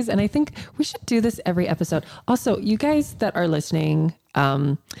stories. And I think we should do this every episode. Also, you guys that are listening,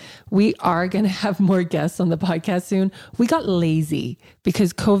 we are going to have more guests on the podcast soon. We got lazy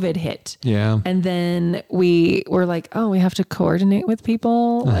because COVID hit. Yeah. And then we were like, oh, we have to coordinate with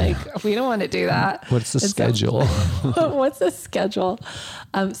people. Like, we don't want to do that. What's the schedule? What's the schedule?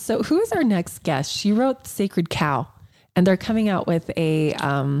 So who is our next guest? She wrote Sacred Cow, and they're coming out with a,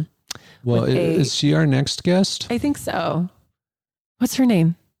 is she our next guest? I think so. What's her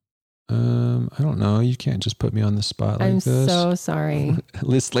name? I don't know. You can't just put me on the spot like this. I'm so sorry.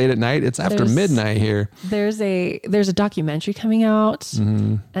 It's late at night. It's after midnight here. There's a documentary coming out.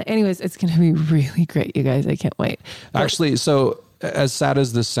 Anyways, it's going to be really great, you guys. I can't wait. Actually, so as sad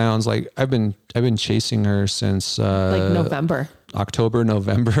as this sounds, like I've been chasing her since like October,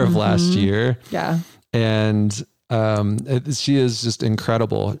 November of last year. Yeah. And she is just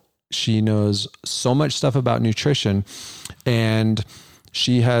incredible. She knows so much stuff about nutrition, and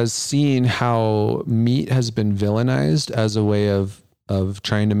she has seen how meat has been villainized as a way of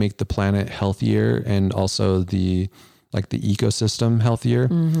trying to make the planet healthier, and also the ecosystem healthier.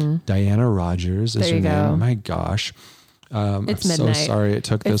 Diana Rogers is her name. My gosh. It's I'm midnight. so sorry it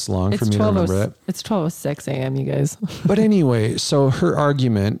took this long for me to remember it. It's 12:06 a.m., you guys. But anyway, so her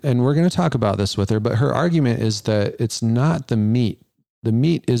argument, and we're going to talk about this with her, but her argument is that it's not the meat. The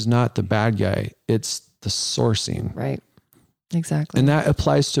meat is not the bad guy. It's the sourcing. Right. Exactly. And that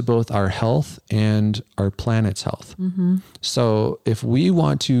applies to both our health and our planet's health. So if we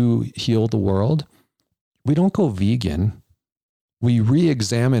want to heal the world, we don't go vegan. We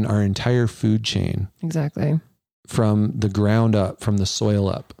re-examine our entire food chain. Exactly. From the ground up, from the soil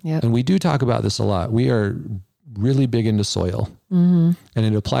up. Yep. And we do talk about this a lot. We are really big into soil, and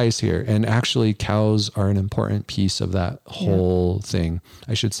it applies here. And actually cows are an important piece of that whole thing.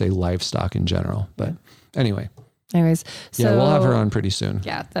 I should say livestock in general, but Anyways, so we'll have her on pretty soon.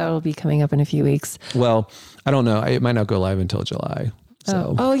 Yeah, that'll be coming up in a few weeks. Well, I don't know. It might not go live until July.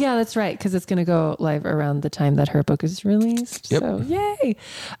 So. Oh yeah, that's right. Because it's going to go live around the time that her book is released. Yep. So yay.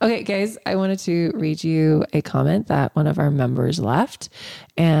 Okay, guys, I wanted to read you a comment that one of our members left,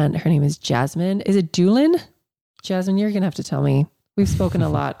 and her name is Jasmine. Is it Doolin? Jasmine, you're going to have to tell me. We've spoken a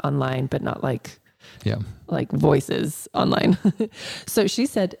lot online, but not like like voices online. So she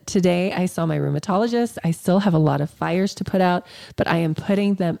said, today I saw my rheumatologist. I still have a lot of fires to put out, but I am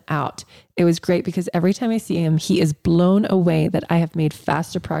putting them out. It was great because every time I see him, he is blown away that I have made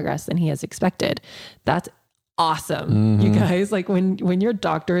faster progress than he has expected. That's awesome. You guys, like when your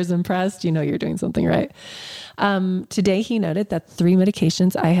doctor is impressed, you know, you're doing something right. Today he noted that 3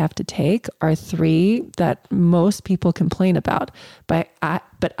 medications I have to take are 3 that most people complain about, but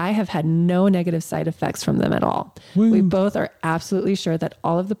I have had no negative side effects from them at all. Woo. We both are absolutely sure that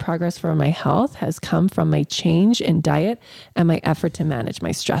all of the progress for my health has come from my change in diet and my effort to manage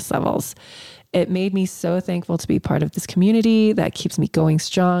my stress levels. It made me so thankful to be part of this community that keeps me going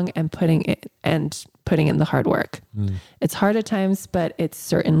strong and putting in the hard work. It's hard at times, but it's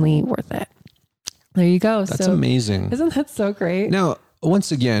certainly worth it. There you go. That's amazing. Isn't that so great? Now,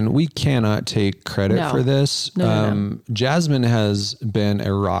 once again, we cannot take credit for this. No. Jasmine has been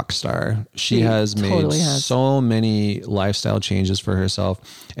a rock star. She has made so many lifestyle changes for herself,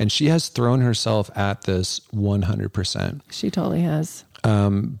 and she has thrown herself at this 100%. She totally has.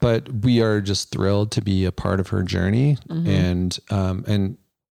 But we are just thrilled to be a part of her journey. And,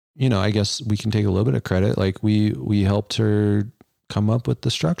 you know, I guess we can take a little bit of credit. Like we helped her come up with the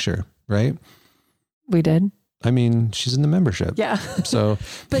structure, right? We did. I mean, she's in the membership. Yeah. So,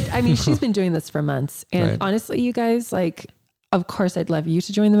 but I mean, she's been doing this for months. And honestly, you guys, like, of course, I'd love you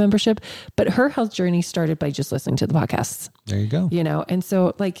to join the membership, but her health journey started by just listening to the podcasts. There you go. You know, and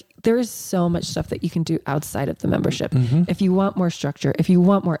so like there is so much stuff that you can do outside of the membership. If you want more structure, if you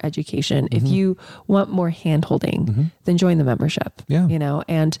want more education, if you want more hand holding, then join the membership. Yeah. You know,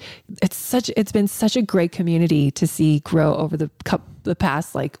 and it's been such a great community to see grow over the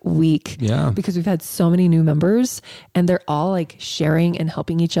past like week. Yeah. Because we've had so many new members and they're all like sharing and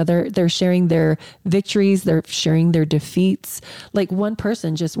helping each other. They're sharing their victories. They're sharing their defeats. Like one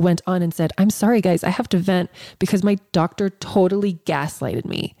person just went on and said, I'm sorry guys, I have to vent because my doctor totally gaslighted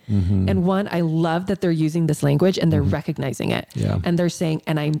me. And one, I love that they're using this language and they're recognizing it. Yeah. And they're saying,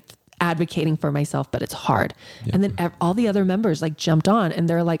 and I'm advocating for myself, but it's hard. Yeah. And then all the other members like jumped on and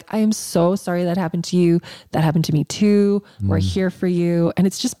they're like, I am so sorry that happened to you. That happened to me too. We're here for you. And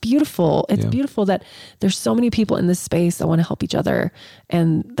it's just beautiful. It's beautiful that there's so many people in this space that want to help each other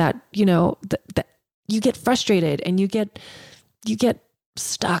and that, you know, that you get frustrated and you get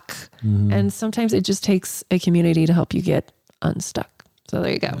stuck. And sometimes it just takes a community to help you get unstuck. So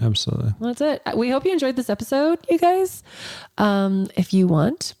there you go. Absolutely. Well, that's it. We hope you enjoyed this episode, you guys. If you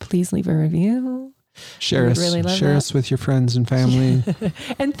want, please leave a review. Share us with your friends and family.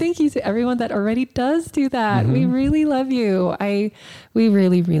 And thank you to everyone that already does do that. We really love you. We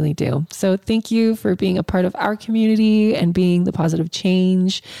really, really do. So thank you for being a part of our community and being the positive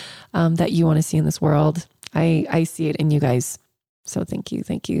change that you want to see in this world. I see it in you guys. So thank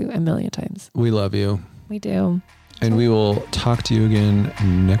you a million times. We love you. We do. And we will talk to you again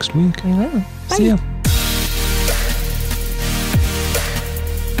next week. We will. Bye. See ya.